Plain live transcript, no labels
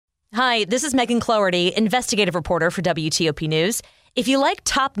Hi, this is Megan Cloherty, investigative reporter for WTOP News. If you like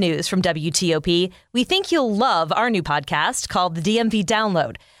top news from WTOP, we think you'll love our new podcast called The DMV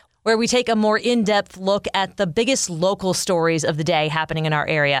Download, where we take a more in-depth look at the biggest local stories of the day happening in our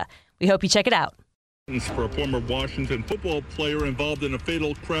area. We hope you check it out. For a former Washington football player involved in a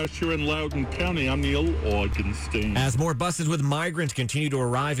fatal crash here in Loudoun County, I'm Neil Augenstein. As more buses with migrants continue to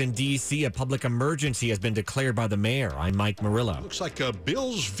arrive in D.C., a public emergency has been declared by the mayor. I'm Mike Murillo. Looks like a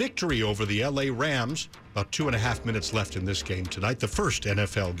Bills victory over the L.A. Rams. About 2.5 minutes left in this game tonight, the first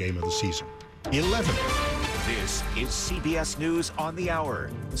NFL game of the season. 11. This is CBS News on the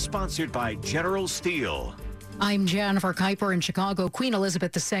Hour, sponsored by General Steel. I'm Jennifer Kuiper in Chicago. Queen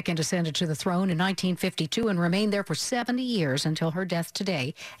Elizabeth II ascended to the throne in 1952 and remained there for 70 years until her death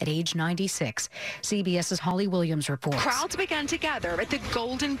today at age 96. CBS's Holly Williams reports. Crowds began to gather at the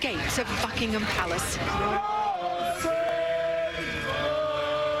Golden Gates of Buckingham Palace.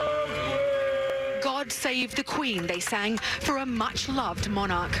 God Save the Queen, they sang, for a much-loved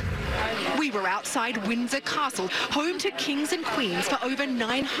monarch. We were outside Windsor Castle, home to kings and queens for over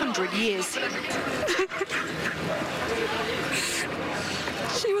 900 years.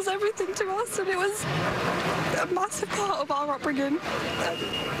 She was everything to us, and it was a massive part of our upbringing.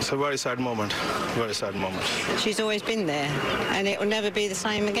 It's a very sad moment, very sad moment. She's always been there, and it will never be the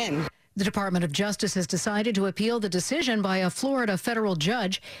same again. The Department of Justice has decided to appeal the decision by a Florida federal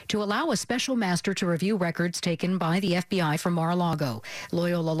judge to allow a special master to review records taken by the FBI from Mar-a-Lago.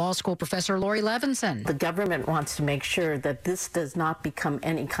 Loyola Law School professor Lori Levinson. The government wants to make sure that this does not become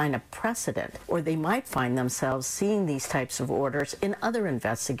any kind of precedent, or they might find themselves seeing these types of orders in other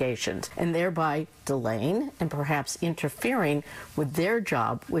investigations, and thereby delaying and perhaps interfering with their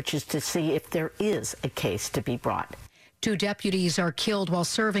job, which is to see if there is a case to be brought. 2 deputies are killed while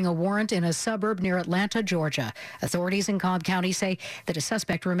serving a warrant in a suburb near Atlanta, Georgia. Authorities in Cobb County say that a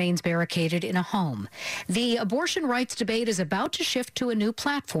suspect remains barricaded in a home. The abortion rights debate is about to shift to a new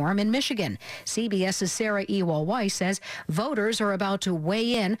platform in Michigan. CBS's Sarah Ewall-Weiss says voters are about to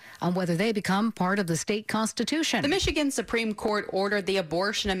weigh in on whether they become part of the state constitution. The Michigan Supreme Court ordered the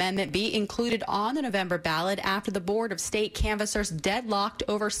abortion amendment be included on the November ballot after the Board of State Canvassers deadlocked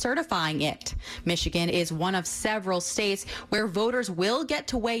over certifying it. Michigan is one of several states where voters will get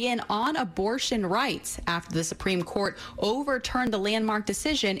to weigh in on abortion rights after the Supreme Court overturned the landmark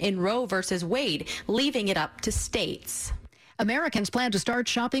decision in Roe versus Wade, leaving it up to states. Americans plan to start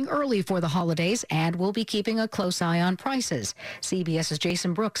shopping early for the holidays and will be keeping a close eye on prices. CBS's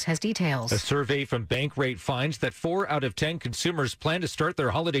Jason Brooks has details. A survey from Bankrate finds that 4 out of 10 consumers plan to start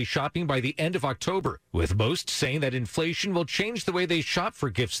their holiday shopping by the end of October, with most saying that inflation will change the way they shop for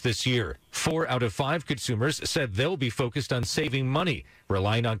gifts this year. 4 out of 5 consumers said they'll be focused on saving money,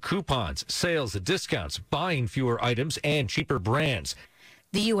 relying on coupons, sales, discounts, buying fewer items, and cheaper brands.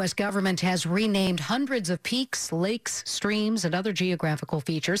 The U.S. government has renamed hundreds of peaks, lakes, streams, and other geographical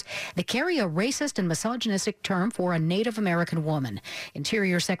features that carry a racist and misogynistic term for a Native American woman.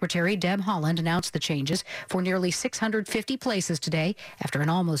 Interior Secretary Deb Haaland announced the changes for nearly 650 places today after an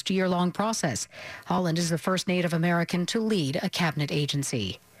almost year-long process. Haaland is the first Native American to lead a cabinet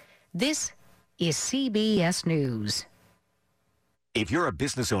agency. This is CBS News. If you're a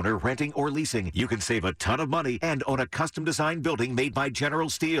business owner renting or leasing, you can save a ton of money and own a custom-designed building made by General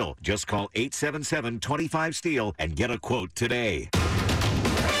Steel. Just call 877-25-STEEL and get a quote today.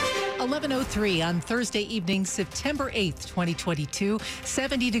 11:03 on Thursday evening, September 8th, 2022.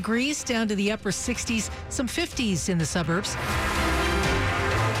 70 degrees down to the upper 60s, some 50s in the suburbs.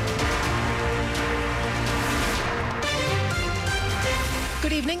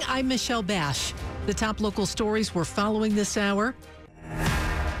 Good evening, I'm Michelle Bash. The top local stories we're following this hour.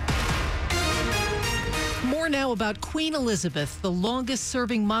 More now about Queen Elizabeth, the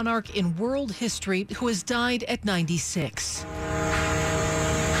longest-serving monarch in world history, who has died at 96.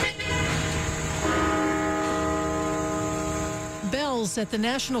 Bells at the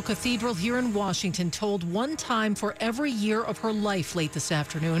National Cathedral here in Washington tolled one time for every year of her life late this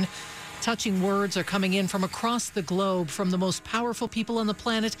afternoon. Touching words are coming in from across the globe, from the most powerful people on the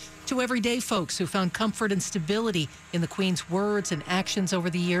planet to everyday folks who found comfort and stability in the Queen's words and actions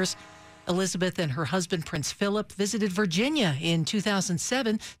over the years. Elizabeth and her husband, Prince Philip, visited Virginia in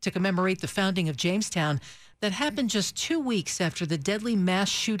 2007 to commemorate the founding of Jamestown. That happened just 2 weeks after the deadly mass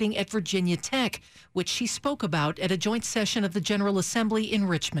shooting at Virginia Tech, which she spoke about at a joint session of the General Assembly in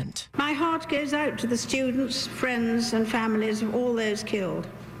Richmond. My heart goes out to the students, friends, and families of all those killed,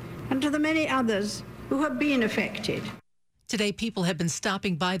 and to the many others who have been affected. Today, people have been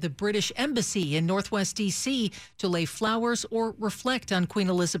stopping by the British Embassy in Northwest D.C. to lay flowers or reflect on Queen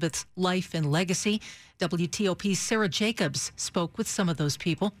Elizabeth's life and legacy. WTOP's Sarah Jacobs spoke with some of those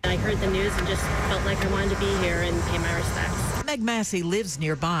people. I heard the news and just felt like I wanted to be here and pay my respects. Meg Massey lives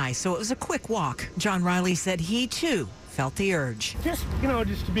nearby, so it was a quick walk. John Riley said he, too, felt the urge. Just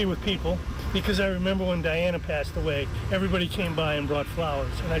to be with people, because I remember when Diana passed away, everybody came by and brought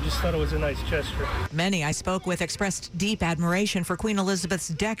flowers, and I just thought it was a nice gesture. Many I spoke with expressed deep admiration for Queen Elizabeth's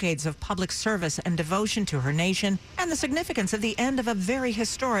decades of public service and devotion to her nation, and the significance of the end of a very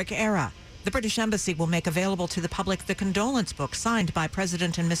historic era. The British Embassy will make available to the public the condolence book signed by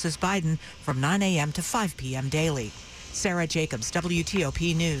President and Mrs. Biden from 9 a.m. to 5 p.m. daily. Sarah Jacobs,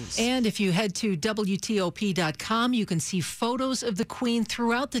 WTOP News. And if you head to WTOP.com, you can see photos of the Queen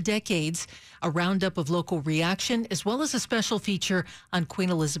throughout the decades, a roundup of local reaction, as well as a special feature on Queen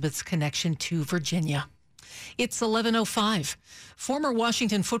Elizabeth's connection to Virginia. It's 11:05. Former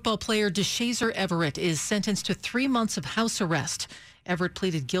Washington football player DeShazer Everett is sentenced to 3 months of house arrest. Everett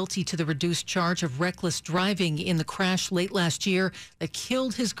pleaded guilty to the reduced charge of reckless driving in the crash late last year that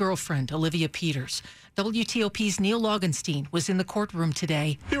killed his girlfriend, Olivia Peters. WTOP's Neil Augenstein was in the courtroom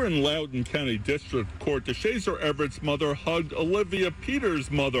today. Here in Loudoun County District Court, DeShazer Everett's mother hugged Olivia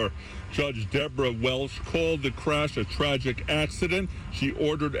Peters' mother. Judge Deborah Welsh called the crash a tragic accident. She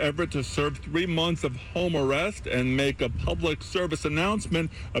ordered Everett to serve 3 months of home arrest and make a public service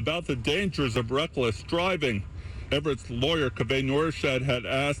announcement about the dangers of reckless driving. Everett's lawyer, Kaveh Norshad, had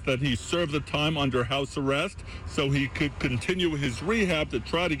asked that he serve the time under house arrest so he could continue his rehab to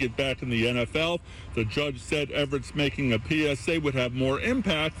try to get back in the NFL. The judge said Everett's making a PSA would have more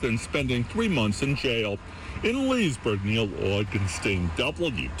impact than spending 3 months in jail. In Leesburg, Neil Augenstein,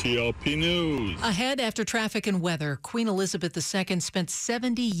 WTOP News. Ahead after traffic and weather, Queen Elizabeth II spent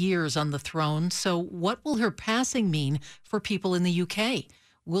 70 years on the throne. So what will her passing mean for people in the UK?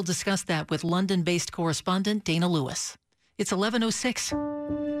 We'll discuss that with London-based correspondent Dana Lewis. It's 11:06.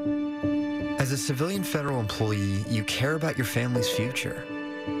 As a civilian federal employee, you care about your family's future.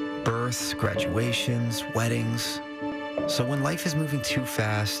 Births, graduations, weddings. So when life is moving too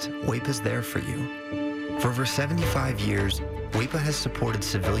fast, WAEPA's there for you. For over 75 years, WAEPA has supported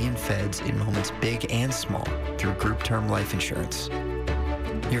civilian feds in moments big and small through group term life insurance.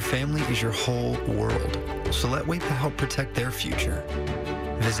 Your family is your whole world, so let WAEPA help protect their future.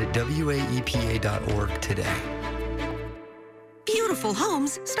 Visit WAEPA.org today. Beautiful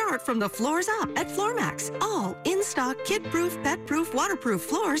homes start from the floors up at Floormax. All in-stock, kid-proof, pet-proof, waterproof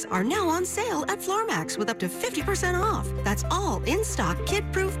floors are now on sale at Floormax with up to 50% off. That's all in-stock,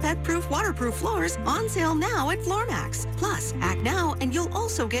 kid-proof, pet-proof, waterproof floors on sale now at Floormax. Plus, act now and you'll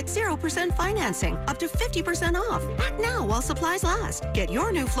also get 0% financing, up to 50% off. Act now while supplies last. Get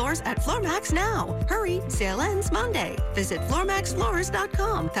your new floors at Floormax now. Hurry, sale ends Monday. Visit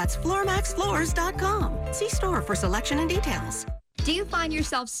FloormaxFloors.com. That's FloormaxFloors.com. See store for selection and details. Do you find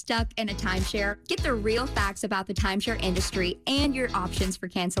yourself stuck in a timeshare? Get the real facts about the timeshare industry and your options for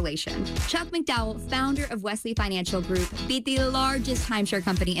cancellation. Chuck McDowell, founder of Wesley Financial Group, beat the largest timeshare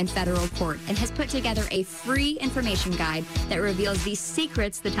company in federal court and has put together a free information guide that reveals the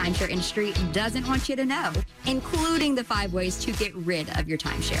secrets the timeshare industry doesn't want you to know, including the 5 ways to get rid of your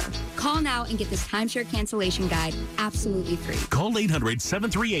timeshare. Call now and get this timeshare cancellation guide absolutely free. Call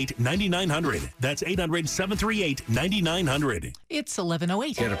 800-738-9900. That's 800-738-9900. It's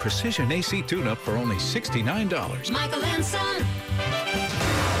 11:08. Get a precision AC tune-up for only $69. Michael and Son.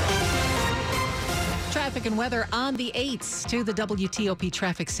 Traffic and weather on the 8s to the WTOP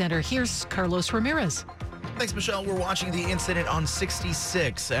Traffic Center. Here's Carlos Ramirez. Thanks, Michelle. We're watching the incident on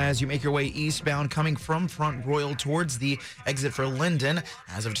 66 as you make your way eastbound coming from Front Royal towards the exit for Linden.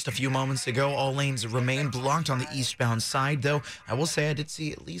 As of just a few moments ago, all lanes remain blocked on the eastbound side, though I will say I did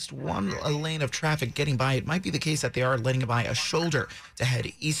see at least one lane of traffic getting by. It might be the case that they are letting by a shoulder to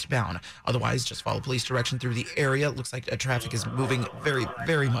head eastbound. Otherwise, just follow police direction through the area. It looks like traffic is moving very,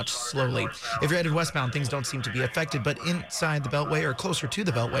 very much slowly. If you're headed westbound, things don't seem to be affected, but inside the Beltway, or closer to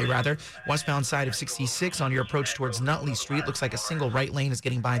the Beltway rather, westbound side of 66 on your approach towards Nutley Street, looks like a single right lane is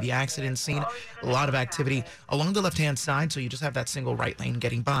getting by the accident scene. A lot of activity along the left-hand side, so you just have that single right lane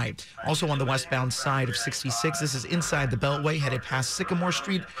getting by. Also on the westbound side of 66, this is inside the Beltway, headed past Sycamore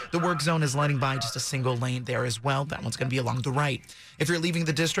Street. The work zone is letting by just a single lane there as well. That one's going to be along the right. If you're leaving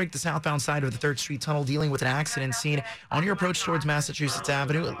the district, the southbound side of the 3rd Street Tunnel dealing with an accident scene. On your approach towards Massachusetts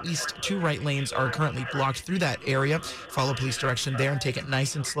Avenue, at least 2 right lanes are currently blocked through that area. Follow police direction there and take it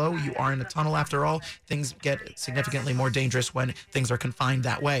nice and slow. You are in a tunnel after all. Things does get significantly more dangerous when things are confined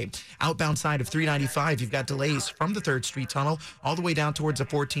that way. Outbound side of 395, you've got delays from the 3rd Street Tunnel all the way down towards the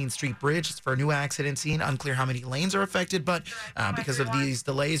 14th Street Bridge. It's for a new accident scene. Unclear how many lanes are affected, but because of these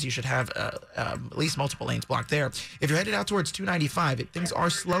delays, you should have at least multiple lanes blocked there. If you're headed out towards 295, things are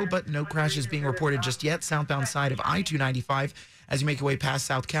slow, but no crashes being reported just yet. Southbound side of I-295, as you make your way past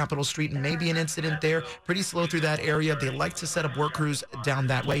South Capitol Street, and maybe an incident there. Pretty slow through that area. They like to set up work crews down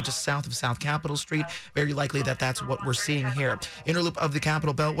that way, just south of South Capitol Street. Very likely that that's what we're seeing here. Inner loop of the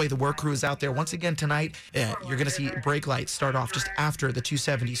Capitol Beltway, the work crew is out there. Once again tonight, you're going to see brake lights start off just after the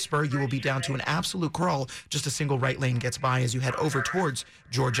 270 spur. You will be down to an absolute crawl. Just a single right lane gets by as you head over towards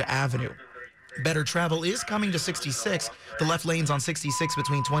Georgia Avenue. Better travel is coming to 66. The left lanes on 66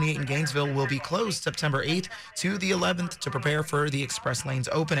 between 28 and Gainesville will be closed September 8th to the 11th to prepare for the express lanes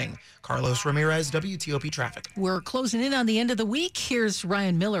opening. Carlos Ramirez, WTOP Traffic. We're closing in on the end of the week. Here's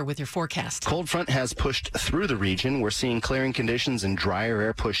Ryan Miller with your forecast. Cold front has pushed through the region. We're seeing clearing conditions and drier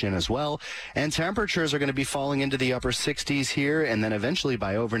air push in as well. And temperatures are going to be falling into the upper 60s here. And then eventually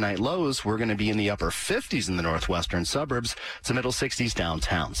by overnight lows, we're going to be in the upper 50s in the northwestern suburbs to middle 60s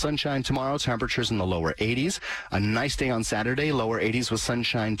downtown. Sunshine tomorrow, temperatures in the lower 80s. A nice day on Saturday, lower 80s with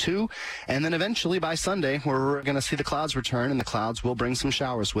sunshine too. And then eventually by Sunday, we're going to see the clouds return, and the clouds will bring some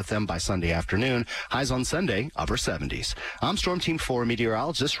showers with them by Sunday afternoon. Highs on Sunday, upper 70s. I'm Storm Team 4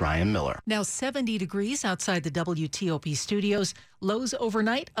 meteorologist Ryan Miller. Now 70 degrees outside the WTOP studios. Lows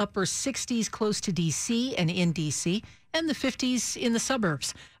overnight, upper 60s close to D.C. and in D.C., and the 50s in the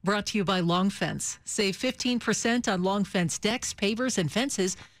suburbs. Brought to you by Long Fence. Save 15% on Long Fence decks, pavers, and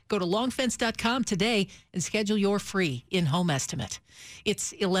fences. Go to longfence.com today and schedule your free in-home estimate.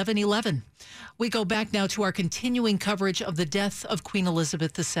 It's 11:11. We go back now to our continuing coverage of the death of Queen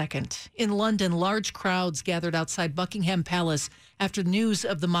Elizabeth II. In London, large crowds gathered outside Buckingham Palace after news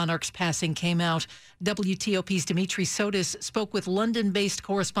of the monarch's passing came out. WTOP's Dimitri Sotis spoke with London-based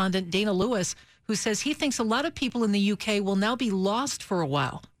correspondent Dana Lewis, who says he thinks a lot of people in the UK will now be lost for a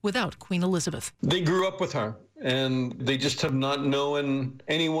while without Queen Elizabeth. They grew up with her, and they just have not known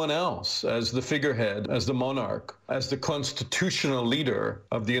anyone else as the figurehead, as the monarch, as the constitutional leader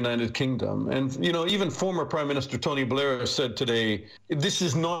of the United Kingdom. And, you know, even former Prime Minister Tony Blair said today, this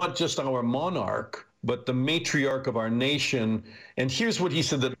is not just our monarch, but the matriarch of our nation. And here's what he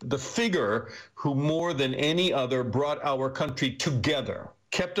said, that the figure who more than any other brought our country together,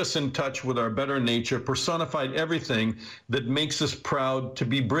 kept us in touch with our better nature, personified everything that makes us proud to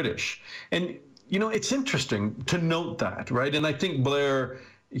be British. And, you know, it's interesting to note that, right? And I think Blair,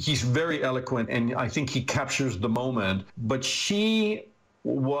 he's very eloquent, and I think he captures the moment. But she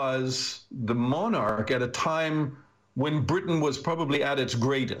was the monarch at a time when Britain was probably at its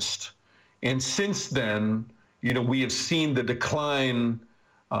greatest. And since then, you know, we have seen the decline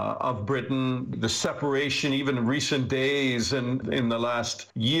of Britain, the separation, even in recent days and in the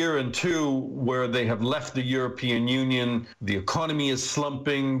last year and two, where they have left the European Union. The economy is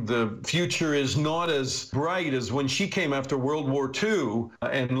slumping. The future is not as bright as when she came after World War II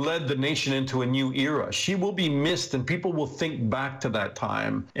and led the nation into a new era. She will be missed, and people will think back to that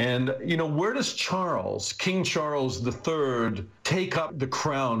time. And, you know, where does Charles, King Charles III, take up the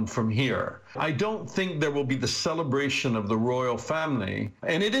crown from here? I don't think there will be the celebration of the royal family,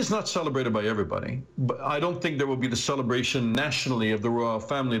 and it is not celebrated by everybody, but I don't think there will be the celebration nationally of the royal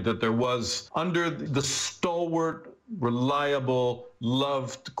family that there was under the stalwart, reliable,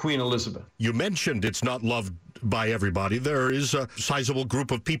 loved Queen Elizabeth. You mentioned it's not loved by everybody. There is a sizable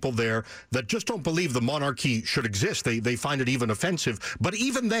group of people there that just don't believe the monarchy should exist. They find it even offensive. But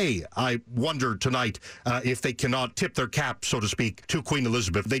even they, I wonder tonight, if they cannot tip their cap, so to speak, to Queen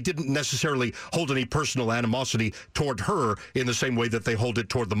Elizabeth. They didn't necessarily hold any personal animosity toward her in the same way that they hold it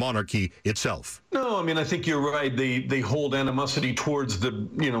toward the monarchy itself. No, I mean, I think you're right. They hold animosity towards the,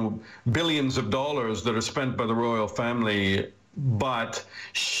 you know, billions of dollars that are spent by the royal family. But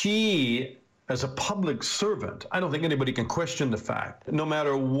she, as a public servant, I don't think anybody can question the fact, no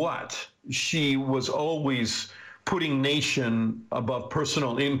matter what, she was always putting nation above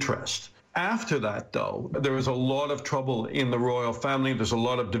personal interest. After that, though, there was a lot of trouble in the royal family. There's a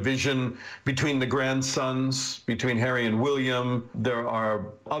lot of division between the grandsons, between Harry and William. There are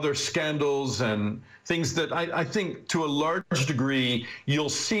other scandals and things that I think to a large degree, you'll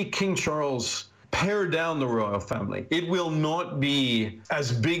see King Charles pare down the royal family. It will not be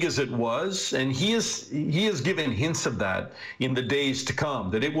as big as it was, and he has given hints of that in the days to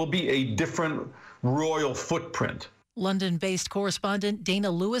come, that it will be a different royal footprint. London-based correspondent Dana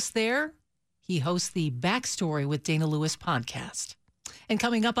Lewis there. He hosts the Backstory with Dana Lewis podcast. And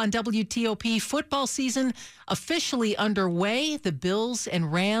coming up on WTOP, football season officially underway. The Bills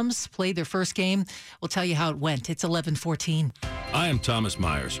and Rams played their first game. We'll tell you how it went. It's 11:14. I am Thomas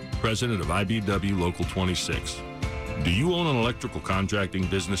Myers, president of IBEW Local 26. Do you own an electrical contracting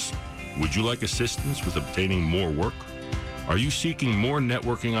business? Would you like assistance with obtaining more work? Are you seeking more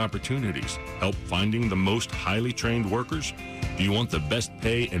networking opportunities? Help finding the most highly trained workers? Do you want the best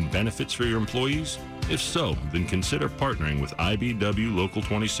pay and benefits for your employees? If so, then consider partnering with IBEW Local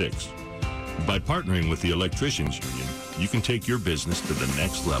 26. By partnering with the Electricians Union, you can take your business to the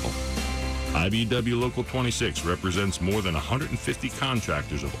next level. IBEW Local 26 represents more than 150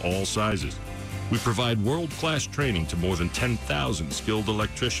 contractors of all sizes. We provide world-class training to more than 10,000 skilled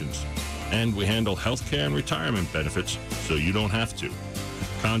electricians. And we handle healthcare and retirement benefits so you don't have to.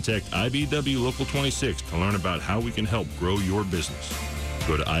 Contact IBEW Local 26 to learn about how we can help grow your business.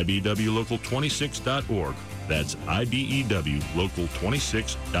 Go to IBEWLocal26.org. That's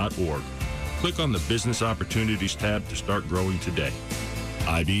IBEWLocal26.org. Click on the Business Opportunities tab to start growing today.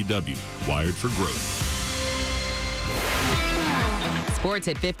 IBEW, wired for growth. Sports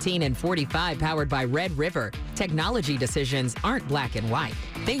at 15 and 45, powered by Red River. Technology decisions aren't black and white.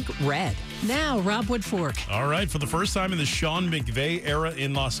 Think red. Now, Rob Woodfork. All right, for the first time in the Sean McVay era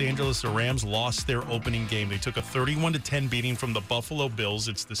in Los Angeles, the Rams lost their opening game. They took a 31-10 beating from the Buffalo Bills.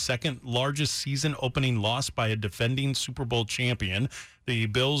 It's the second largest season opening loss by a defending Super Bowl champion. The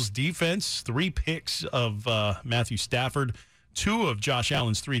Bills' defense, 3 picks of Matthew Stafford. 2 of Josh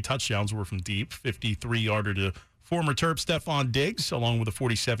Allen's 3 touchdowns were from deep, 53-yarder to former Terp Stephon Diggs, along with a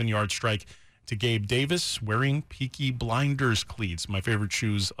 47-yard strike to Gabe Davis, wearing Peaky Blinders cleats, my favorite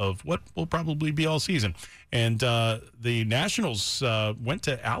shoes of what will probably be all season. And the Nationals went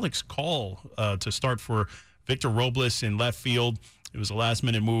to Alex Call to start for Victor Robles in left field. It was a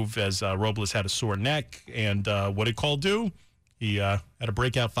last-minute move as Robles had a sore neck. And what did Call do? He had a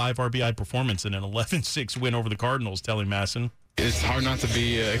breakout 5 RBI performance and an 11-6 win over the Cardinals, telling Masson. It's hard not to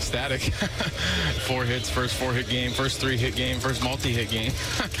be ecstatic. 4 hits, first 4-hit game, first 3-hit game, first multi-hit game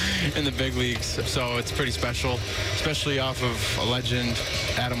in the big leagues. So it's pretty special, especially off of a legend,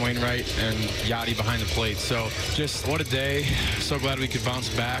 Adam Wainwright, and Yachty behind the plate. So just what a day. So glad we could bounce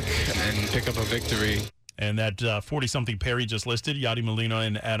back and pick up a victory. And that 40-something pair he just listed, Yadi Molina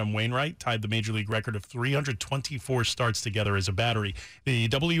and Adam Wainwright, tied the Major League record of 324 starts together as a battery. The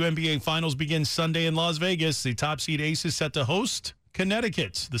WNBA Finals begin Sunday in Las Vegas. The top seed Aces set to host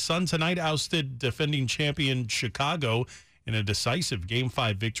Connecticut. The Sun tonight ousted defending champion Chicago in a decisive Game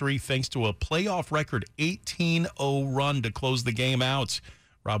 5 victory thanks to a playoff record 18-0 run to close the game out.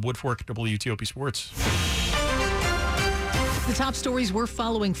 Rob Woodfork, WTOP Sports. The top stories we're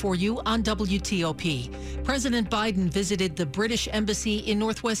following for you on WTOP. President Biden visited the British Embassy in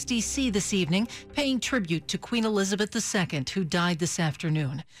Northwest D.C. this evening, paying tribute to Queen Elizabeth II, who died this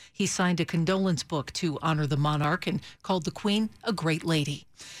afternoon. He signed a condolence book to honor the monarch and called the Queen a great lady.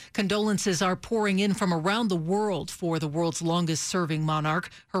 Condolences are pouring in from around the world for the world's longest-serving monarch.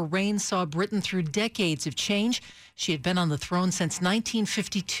 Her reign saw Britain through decades of change. She had been on the throne since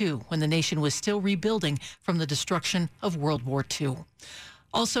 1952, when the nation was still rebuilding from the destruction of World War II.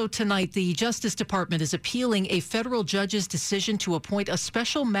 Also tonight, the Justice Department is appealing a federal judge's decision to appoint a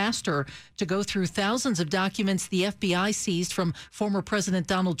special master to go through thousands of documents the FBI seized from former President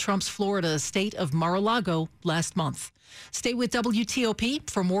Donald Trump's Florida estate of Mar-a-Lago last month. Stay with WTOP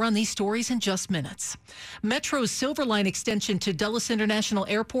for more on these stories in just minutes. Metro's Silver Line extension to Dulles International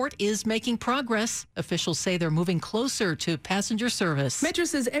Airport is making progress. Officials say they're moving closer to passenger service. Metro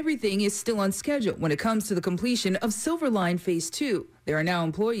says everything is still on schedule when it comes to the completion of Silver Line Phase 2. There are now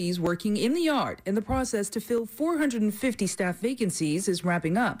employees working in the yard, and the process to fill 450 staff vacancies is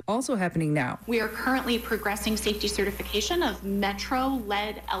wrapping up. Also happening now. We are currently progressing safety certification of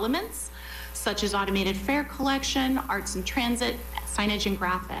Metro-led elements, such as automated fare collection, arts and transit, signage and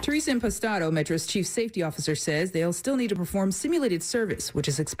graphics. Teresa Impostado, Metro's chief safety officer, says they'll still need to perform simulated service, which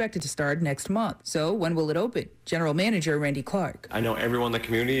is expected to start next month. So when will it open? General Manager Randy Clark. I know everyone in the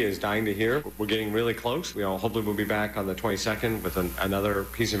community is dying to hear. We're getting really close. Hopefully we'll be back on the 22nd with another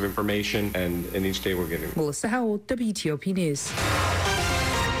piece of information, and each day we're getting. Melissa Howell, WTOP News.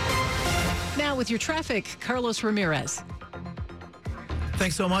 Now with your traffic, Carlos Ramirez.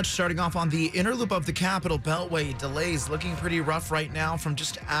 Thanks so much. Starting off on the inner loop of the Capitol Beltway, delays looking pretty rough right now from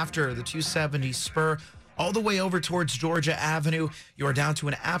just after the 270 spur all the way over towards Georgia Avenue. You are down to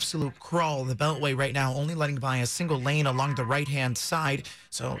an absolute crawl. The Beltway right now only letting by a single lane along the right-hand side.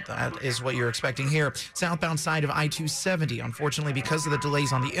 So that is what you're expecting here. Southbound side of I-270, unfortunately, because of the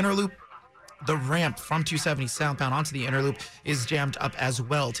delays on the inner loop, The ramp from 270 southbound onto the inner loop is jammed up as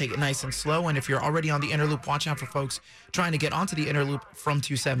well. Take it nice and slow. And if you're already on the inner loop, watch out for folks trying to get onto the inner loop from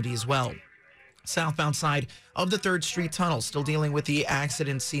 270 as well. Southbound side of the 3rd Street Tunnel, still dealing with the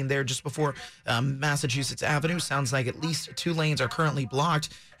accident scene there just before Massachusetts Avenue. Sounds like at least 2 lanes are currently blocked.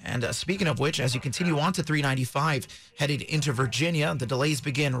 And speaking of which, as you continue on to 395, headed into Virginia, the delays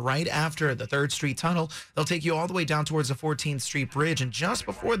begin right after the 3rd Street Tunnel. They'll take you all the way down towards the 14th Street Bridge. And just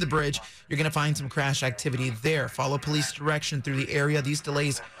before the bridge, you're going to find some crash activity there. Follow police direction through the area. These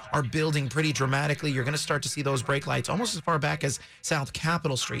delays are building pretty dramatically. You're going to start to see those brake lights almost as far back as South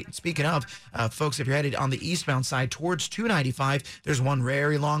Capitol Street. And speaking of, folks, if you're headed on the eastbound side towards 295, there's one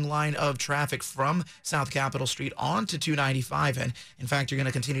very long line of traffic from South Capitol Street onto 295. And in fact, you're going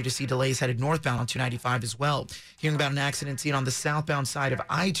to continue to see delays headed northbound on 295 as well. Hearing about an accident seen on the southbound side of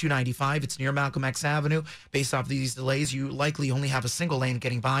I-295. It's near Malcolm X Avenue. Based off these delays, you likely only have a single lane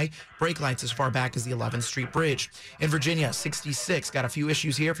getting by. Brake lights as far back as the 11th Street Bridge. In Virginia, 66. Got a few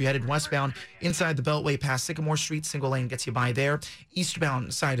issues here. If you're headed westbound inside the Beltway past Sycamore Street, single lane gets you by there.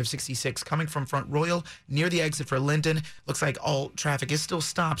 Eastbound side of 66 coming from Front Royal near the exit for Linden. Looks like all traffic is still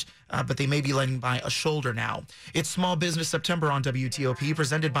stopped, but they may be letting by a shoulder now. It's Small Business September on WTOP,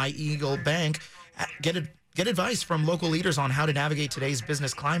 presented by Eagle Bank. Get advice from local leaders on how to navigate today's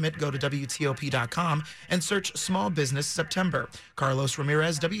business climate. Go to WTOP.com and search Small Business September. Carlos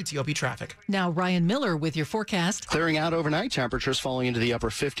Ramirez, WTOP Traffic. Now, Ryan Miller with your forecast. Clearing out overnight, temperatures falling into the upper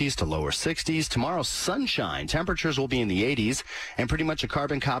 50s to lower 60s. Tomorrow, sunshine. Temperatures will be in the 80s, and pretty much a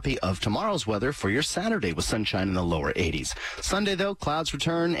carbon copy of tomorrow's weather for your Saturday with sunshine in the lower 80s. Sunday, though, clouds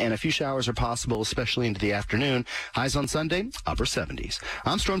return, and a few showers are possible, especially into the afternoon. Highs on Sunday, upper 70s.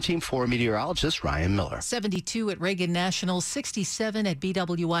 I'm Storm Team 4 meteorologist Ryan Miller. 72 at Reagan National, 67 at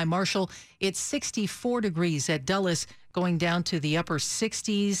BWI Marshall. It's 64 degrees at Dulles, going down to the upper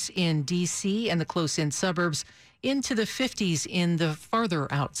 60s in D.C. and the close-in suburbs, into the 50s in the farther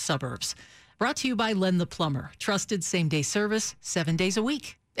out suburbs. Brought to you by Len the Plumber. Trusted same-day service, 7 days a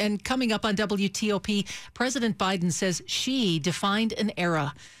week. And coming up on WTOP, President Biden says she defined an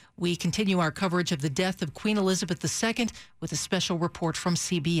era. We continue our coverage of the death of Queen Elizabeth II with a special report from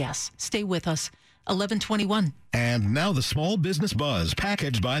CBS. Stay with us. 11:21. And now the Small Business Buzz,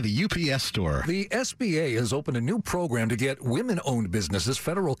 packaged by the UPS Store. The SBA has opened a new program to get women-owned businesses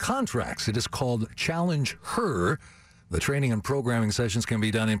federal contracts. It is called Challenge Her. The training and programming sessions can be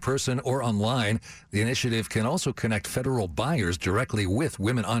done in person or online. The initiative can also connect federal buyers directly with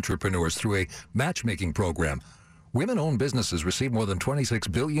women entrepreneurs through a matchmaking program. Women-owned businesses receive more than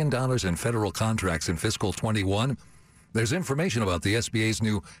 $26 billion in federal contracts in fiscal 21. There's information about the SBA's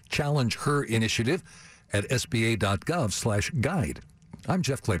new Challenge Her initiative at sba.gov/guide. I'm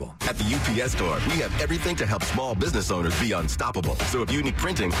Jeff Clable. At the UPS Store, we have everything to help small business owners be unstoppable. So if you need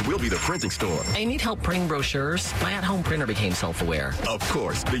printing, we'll be the printing store. I need help printing brochures. My at-home printer became self-aware. Of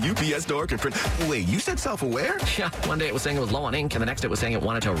course. The UPS Store can print... Wait, you said self-aware? Yeah. One day it was saying it was low on ink, and the next it was saying it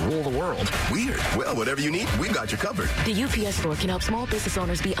wanted to rule the world. Weird. Well, whatever you need, we've got you covered. The UPS Store can help small business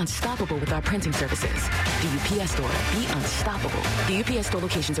owners be unstoppable with our printing services. The UPS Store. Be unstoppable. The UPS Store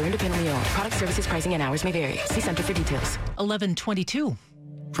locations are independently owned. Product, services, pricing, and hours may vary. See Center for details. 11:22.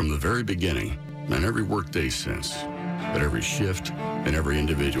 From the very beginning, and every workday since, at every shift and every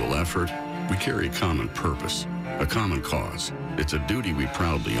individual effort, we carry a common purpose, a common cause. It's a duty we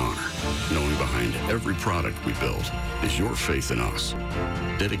proudly honor, knowing behind every product we build is your faith in us,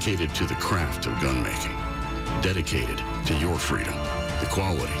 dedicated to the craft of gun making, dedicated to your freedom, the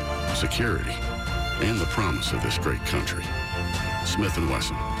quality, security, and the promise of this great country. Smith &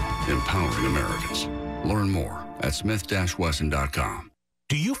 Wesson, empowering Americans. Learn more at smith-wesson.com.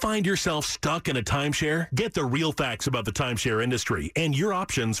 Do you find yourself stuck in a timeshare? Get the real facts about the timeshare industry and your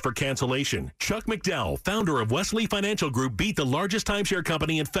options for cancellation. Chuck McDowell, founder of Wesley Financial Group, beat the largest timeshare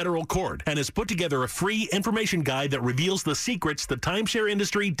company in federal court and has put together a free information guide that reveals the secrets the timeshare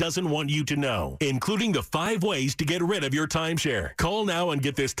industry doesn't want you to know, including the 5 ways to get rid of your timeshare. Call now and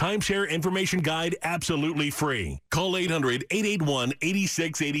get this timeshare information guide absolutely free. Call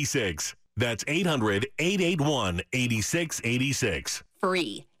 800-881-8686. That's 800-881-8686.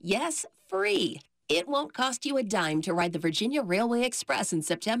 Free. Yes, free. It won't cost you a dime to ride the Virginia Railway Express in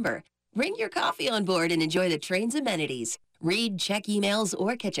September. Bring your coffee on board and enjoy the train's amenities. Read, check emails,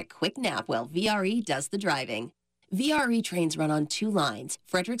 or catch a quick nap while VRE does the driving. VRE trains run on 2 lines,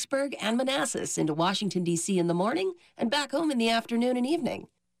 Fredericksburg and Manassas, into Washington, D.C. in the morning and back home in the afternoon and evening.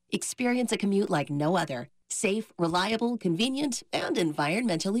 Experience a commute like no other. Safe, reliable, convenient, and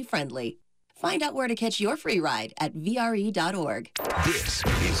environmentally friendly. Find out where to catch your free ride at VRE.org. This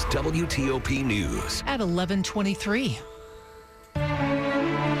is WTOP News. At 11:23.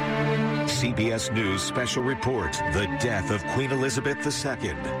 CBS News special report, The Death of Queen Elizabeth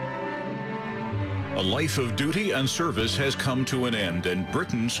II. A life of duty and service has come to an end, and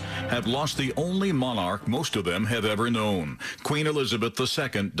Britons have lost the only monarch most of them have ever known. Queen Elizabeth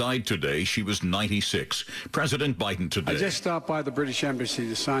II died today. She was 96. President Biden today. I just stopped by the British Embassy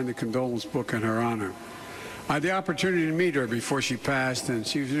to sign the condolence book in her honor. I had the opportunity to meet her before she passed, and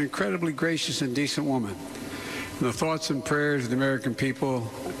she was an incredibly gracious and decent woman. And the thoughts and prayers of the American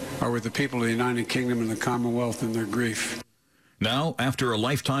people are with the people of the United Kingdom and the Commonwealth in their grief. Now, after a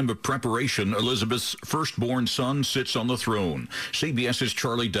lifetime of preparation, Elizabeth's firstborn son sits on the throne. CBS's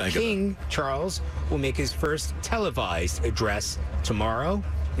Charlie Daggett. King Charles will make his first televised address tomorrow,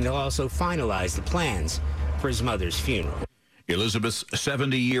 and he'll also finalize the plans for his mother's funeral. Elizabeth's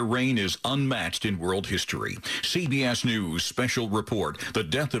 70-year reign is unmatched in world history. CBS News special report, The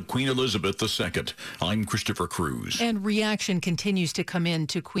Death of Queen Elizabeth II. I'm Christopher Cruz. And reaction continues to come in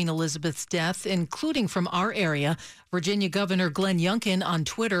to Queen Elizabeth's death, including from our area. Virginia Governor Glenn Youngkin on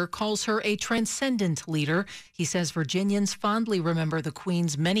Twitter calls her a transcendent leader. He says Virginians fondly remember the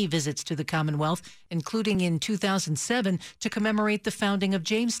Queen's many visits to the Commonwealth, including in 2007 to commemorate the founding of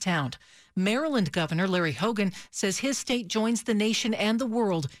Jamestown. Maryland Governor Larry Hogan says his state joins the nation and the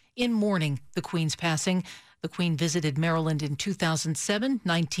world in mourning the Queen's passing. The Queen visited Maryland in 2007,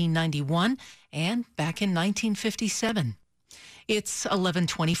 1991, and back in 1957. It's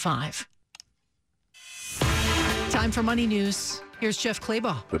 11:25. Time for Money News. Here's Jeff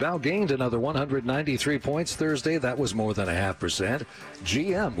Claybaugh. The Dow gained another 193 points Thursday. That was more than 0.5%.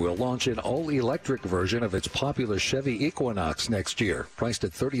 GM will launch an all-electric version of its popular Chevy Equinox next year, priced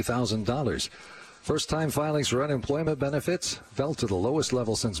at $30,000. First-time filings for unemployment benefits fell to the lowest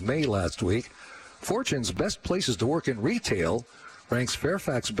level since May last week. Fortune's best places to work in retail ranks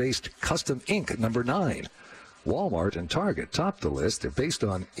Fairfax-based Custom Inc. number 9. Walmart and Target topped the list based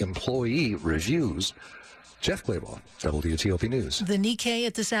on employee reviews. Jeff Claybaugh, WTOP News. The Nikkei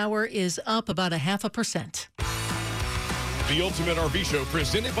at this hour is up about 0.5%. The Ultimate RV Show,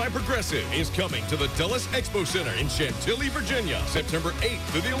 presented by Progressive, is coming to the Dulles Expo Center in Chantilly, Virginia, September 8th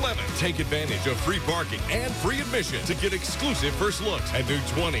through the 11th. Take advantage of free parking and free admission to get exclusive first looks at new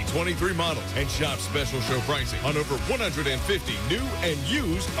 2023 models and shop special show pricing on over 150 new and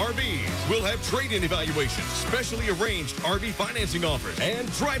used RVs. We'll have trade-in evaluations, specially arranged RV financing offers,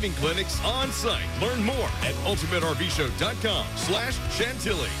 and driving clinics on site. Learn more at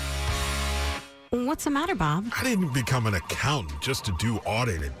ultimatervshow.com/Chantilly. What's the matter, Bob? I didn't become an accountant just to do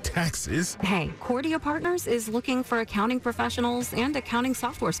audit and taxes. Hey, Cordia Partners is looking for accounting professionals and accounting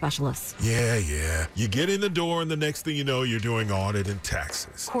software specialists. Yeah. You get in the door and the next thing you know, you're doing audit and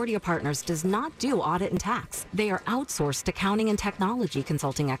taxes. Cordia Partners does not do audit and tax. They are outsourced accounting and technology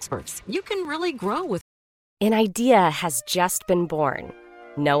consulting experts. You can really grow with. An idea has just been born.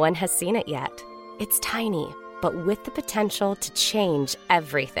 No one has seen it yet. It's tiny, but with the potential to change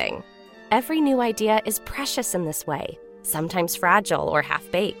everything. Every new idea is precious in this way, sometimes fragile or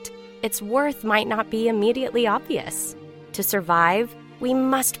half-baked. Its worth might not be immediately obvious. To survive, we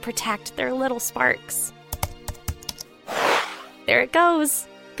must protect their little sparks. There it goes.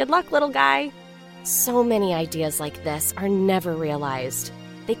 Good luck, little guy. So many ideas like this are never realized.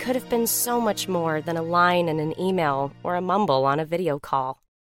 They could have been so much more than a line in an email or a mumble on a video call.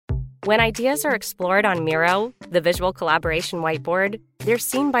 When ideas are explored on Miro, the visual collaboration whiteboard, they're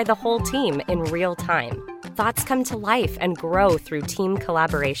seen by the whole team in real time. Thoughts come to life and grow through team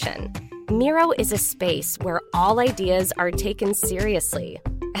collaboration. Miro is a space where all ideas are taken seriously,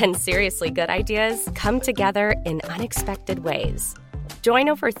 and seriously good ideas come together in unexpected ways. Join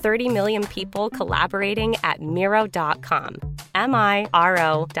over 30 million people collaborating at Miro.com.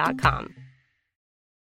 MIRO.com.